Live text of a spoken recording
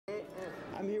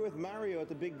I'm here with Mario at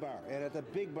the Big Bar, and at the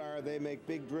Big Bar they make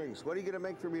big drinks. What are you going to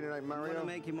make for me tonight, Mario? I'm going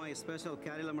to make you my special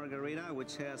Cadillac Margarita,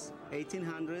 which has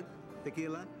 1800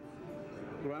 tequila,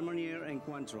 Grand Marnier, and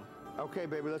Cointreau. Okay,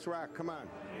 baby, let's rock. Come on.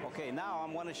 Okay, now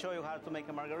I'm going to show you how to make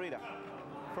a margarita.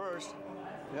 First,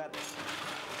 you got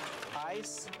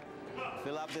ice.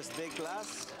 Fill up this big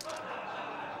glass.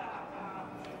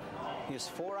 Here's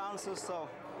 4 ounces of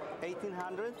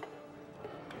 1800.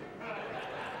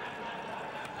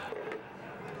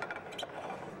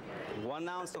 One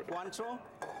ounce of Cointreau.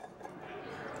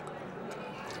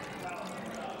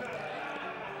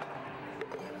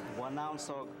 One ounce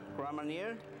of Grand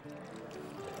Marnier.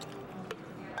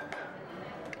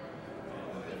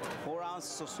 4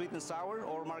 ounces of sweet and sour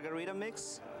or margarita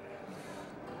mix.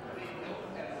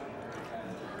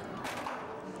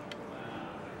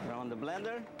 Around the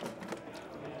blender.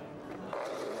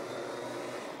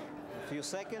 A few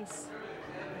seconds.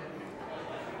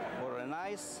 Pour in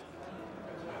ice.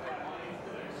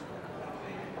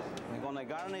 We're gonna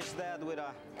garnish that with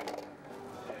a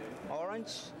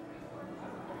orange,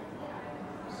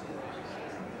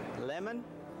 lemon,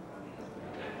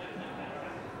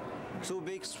 2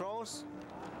 big straws,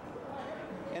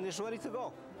 and it's ready to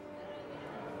go.